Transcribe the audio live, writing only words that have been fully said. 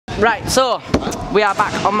Right, so we are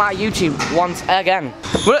back on my YouTube once again.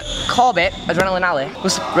 We're at Corbett, Adrenaline Alley.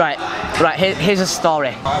 Right, here's a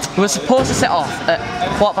story. We were supposed to set off at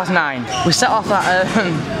 9:15. We set off at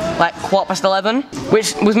like 11:15,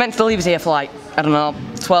 which was meant to leave us here for like, I don't know,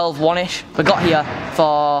 1:ish. We got here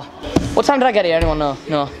for... What time did I get here? Anyone know?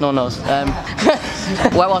 No one knows.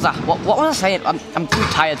 Where was I? What was I saying? I'm too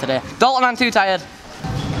tired today. Dalton, I'm too tired.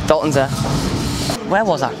 Dalton's there. Where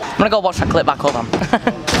was I? I'm gonna go watch that clip back, hold on.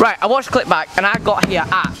 Right, I watched the clip back and I got here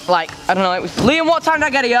at like, I don't know, it was... Liam, what time did I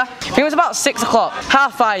get here? I think it was about 6 o'clock.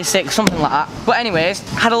 5:30, 6, something like that. But anyways,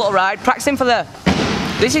 had a little ride, practicing for the...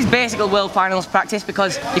 This is basically World Finals practice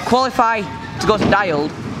because you qualify to go to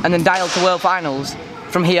Dialed and then Dialed to World Finals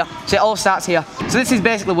from here. So it all starts here. So this is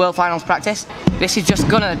basically World Finals practice. This is just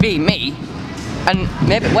gonna be me and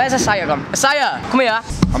maybe... Where's Asaya gone? Asaya, come here.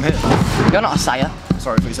 I'm here. You're not Asaya.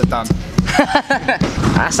 Sorry if you said Dan.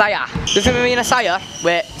 Asaya. This is gonna be me and Asaya.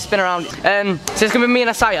 Wait, spin around. So it's gonna be me and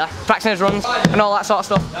Asaya practicing his runs and all that sort of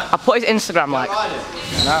stuff. I put his Instagram like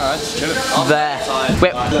Alright, just chill it. there.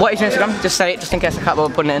 Wait, what is your Instagram? Just say it, just in case I can't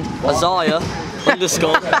bother putting it in. Azaya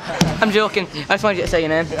underscore. I'm joking. I just wanted you to say your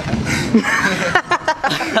name.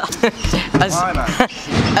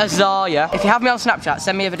 Azaya. If you have me on Snapchat,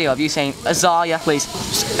 send me a video of you saying Azaya, please.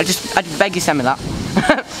 I beg you, send me that.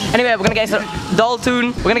 Anyway, we're gonna get into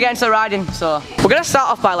Dalton. We're gonna get into the riding. So we're gonna start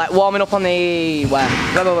off by like warming up on the where?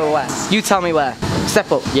 You tell me where. Step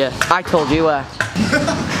up. Yeah. I told you where.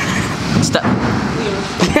 Step.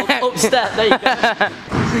 Up step. There you go.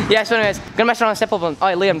 Yeah. So anyways, gonna mess around and step up on.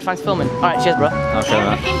 Alright, Liam, thanks for filming. Alright, cheers, bro. Okay,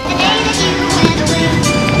 man.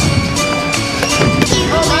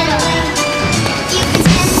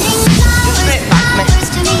 Straight back, mate.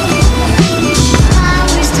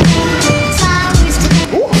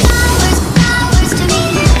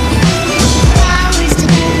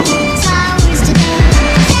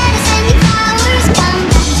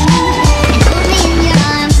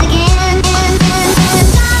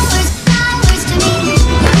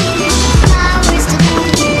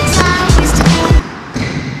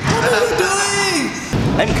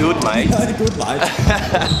 I'm good, mate. Good, mate.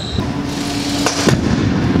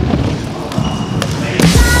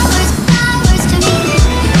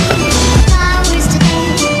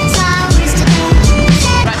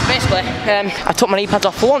 I took my knee pads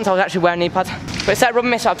off. For once I was actually wearing knee pads, but it started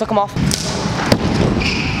rubbing me, so I took them off.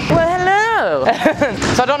 Well, hello!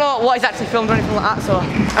 So I don't know what is actually filmed or anything like that, so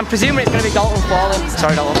I'm presuming it's going to be Dalton falling.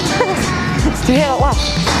 Sorry, Dalton. Do you hear that laugh?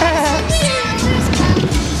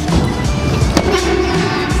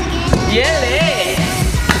 Yeah!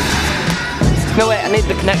 No, wait, I need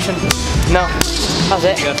the connection. No. That's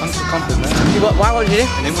it. Yeah, thanks for the compliment, mate. Why, what did you do?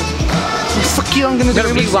 Fuck you, I'm gonna do it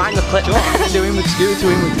with... rewind the clip. I'm gonna do it with Scooter to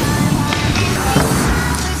him with...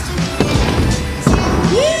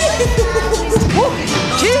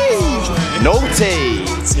 Jeez! Naughty!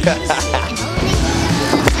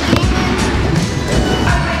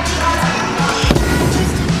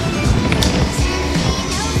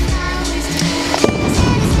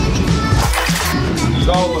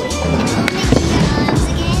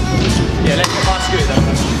 Yeah, let's get past Scooter then.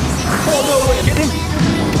 Oh no, wait, get him!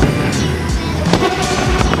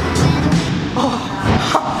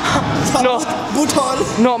 No,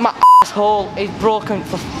 no, my asshole is broken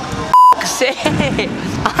for f***'s sake.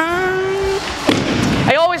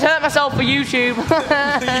 I always hurt myself for YouTube.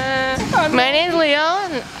 My name's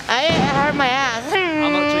Leon. I hurt my ass.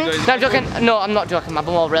 I'm actually going to... No, I'm joking. No, I'm not joking. My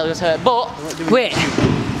bumhole really was hurt. But, wait.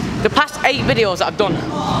 The past 8 videos that I've done,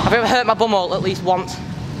 I've ever hurt my bumhole at least once.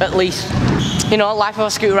 At least. You know, life of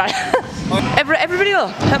a scooter ride. Every video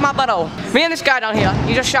hurt my butthole. Me and this guy down here,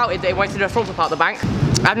 he just shouted that he wanted to do a front flip out the bank.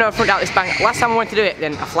 I've never fronted out this bank. Last time I wanted to do it,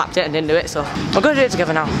 then I flapped it and didn't do it, so we're going to do it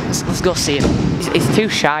together now. Let's go see him. He's too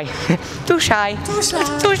shy. Too shy. Too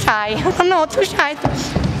shy. Too shy. Oh no, too shy.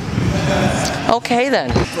 Okay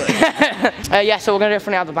then. Yeah, so we're going to do it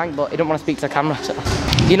front out the bank, but he don't want to speak to the camera, so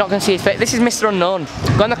you're not going to see his face. This is Mr. Unknown.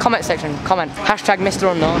 Go in the comment section, comment. Hashtag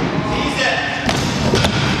Mr. Unknown.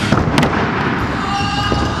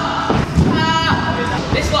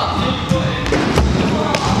 This one.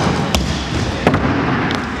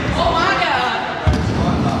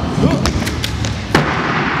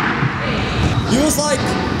 You was like,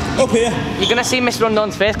 up here. You're gonna see Mr.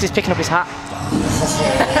 Unknown's face because he's picking up his hat.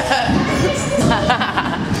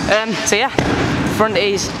 So yeah, front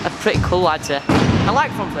is a pretty cool, I'd say. I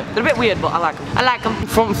like front flip. They're a bit weird, but I like them. I like them.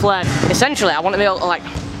 Front flare. Essentially, I want to be able to like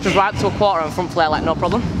just ride up to a quarter and front flare like no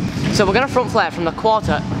problem. So we're gonna front flare from the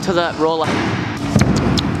quarter to the roller.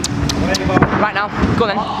 Right now, go on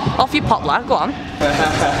then. Off you pop, lad. Go on.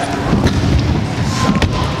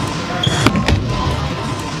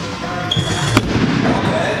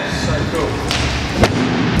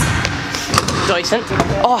 decent.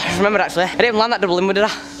 Oh, I just remembered actually. I didn't even land that double inward, did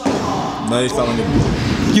I? No, you fell on your...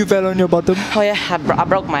 You fell on your bottom. Oh yeah, I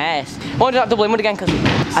broke my ass. I won't do that double inward again because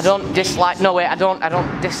I don't dislike. No way, I don't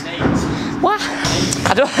dis. What?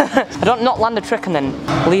 I don't not land a trick and then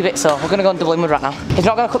leave it. So we're gonna go on double inward right now. He's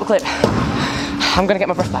not gonna cut the clip. I'm gonna get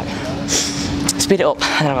my breath back, speed it up,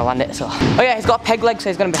 and then I'm gonna land it. So. Oh yeah, he's got a peg leg, so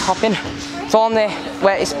he's gonna be hopping. So on there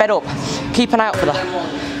where it's sped up, keep an eye out for that.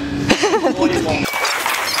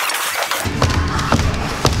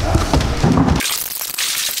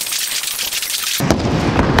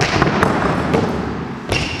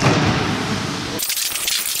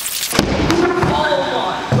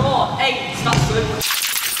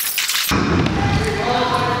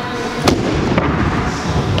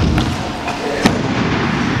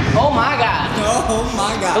 Oh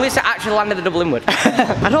my god. At least I actually landed the double inward.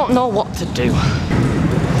 I don't know what to do.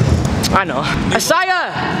 I know.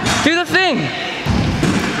 Isaiah! Do the thing!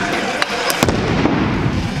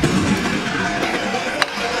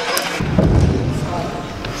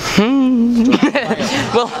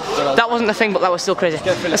 Well, that wasn't the thing, but that was still crazy.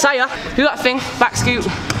 Isaiah, do that thing. Back scoot.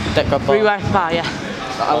 Rewind. Bar, yeah.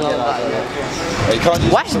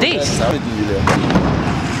 What's this?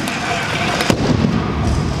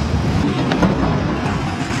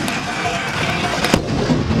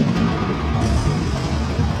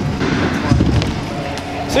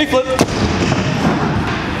 C-flip.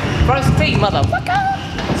 Cross T, motherfucker.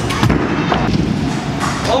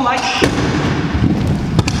 Oh my.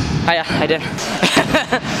 Hiya, how you doing?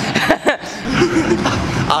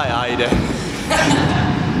 Aye, how you doing?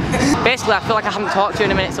 Basically, I feel like I haven't talked to you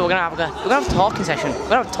in a minute, so we're gonna have a talking session. We're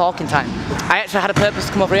gonna have talking time. I actually had a purpose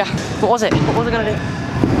to come over here. What was it? What was I gonna do?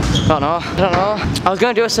 I don't know. I was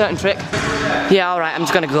gonna do a certain trick. Yeah, alright, I'm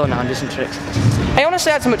just gonna go now and do some tricks. I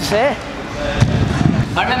honestly had something to say.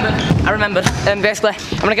 I remembered, and basically,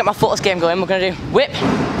 I'm gonna get my footless game going. We're gonna do whip,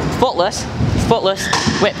 footless,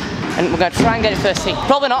 whip, and we're gonna try and get it first tee.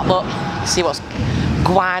 Probably not, but see what's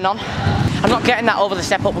going on. I'm not getting that over the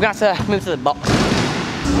step up. We're gonna have to move to the box.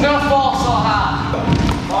 I'm gonna fall so hard.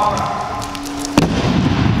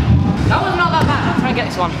 That was not that bad. I'm trying to get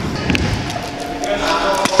this one.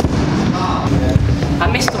 I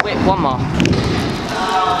missed the whip. One more.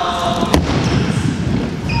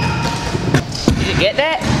 Did you get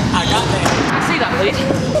that? I got that. I see that, please.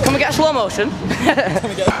 Can we get a slow motion?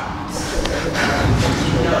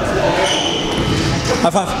 High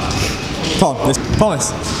five. Come on, promise.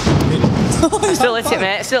 Still hit it,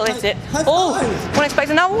 mate. Still hit it. Oh, wasn't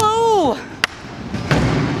expecting that. Whoa!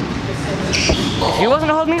 If you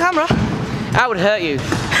wasn't holding the camera, I would hurt you.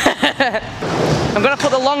 I'm gonna put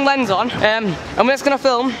the long lens on, and we're just gonna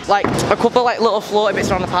film like a couple like little floaty bits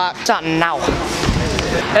around the park. Start now.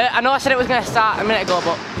 I know I said it was going to start a minute ago,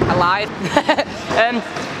 but I lied.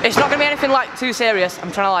 It's not going to be anything like too serious.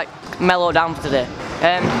 I'm trying to like mellow down for today.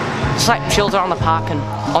 Just like chilled around the park and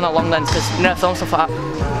on a long lens, because you know, film stuff like that.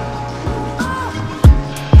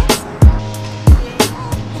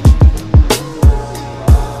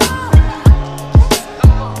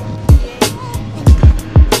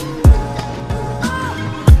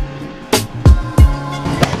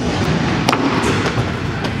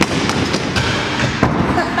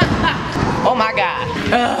 Oh my god.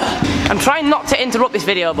 I'm trying not to interrupt this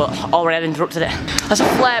video, but already I've interrupted it. There's a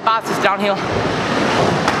flare bar just downhill.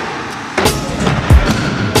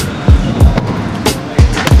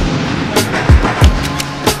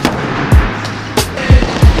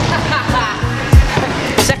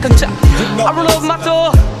 Second tee. I run over my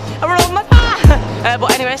toe. I run over my toe.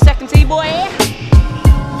 But anyway, second tee, boy.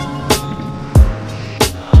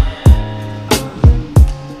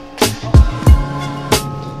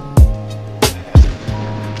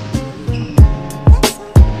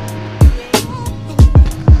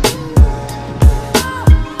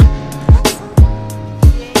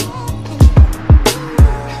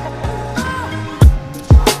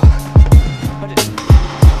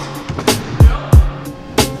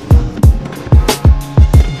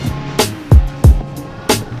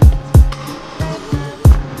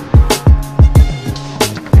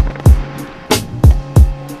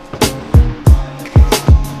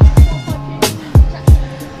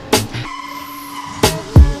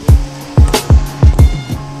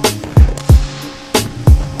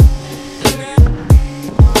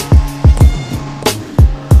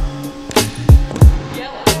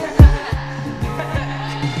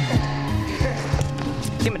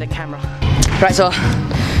 Give me the camera. Right, so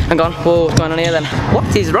I'm gone. Whoa, what's going on here then?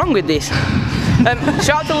 What is wrong with this?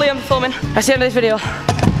 Shout out to Liam for filming. That's the end of this video.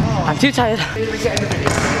 I'm too tired.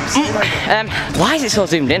 Why is it so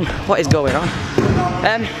zoomed in? What is going on?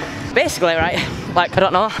 Basically, right, like, I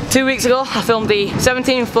don't know, 2 weeks ago I filmed the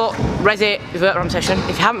 17-foot Resi vert ramp session.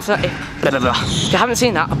 If you haven't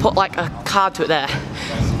seen that, I put like a card to it there.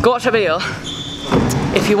 Go watch that video.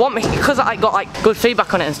 If you want me, because I got like good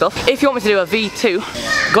feedback on it and stuff, if you want me to do a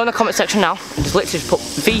V2, go in the comment section now and just literally put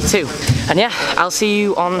V2. And yeah, I'll see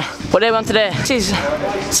you on, what day are we on today? This is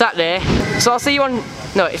Saturday, so I'll see you on,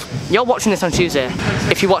 no, if you're watching this on Tuesday,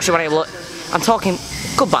 if you watch it when I'm talking,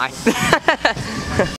 goodbye.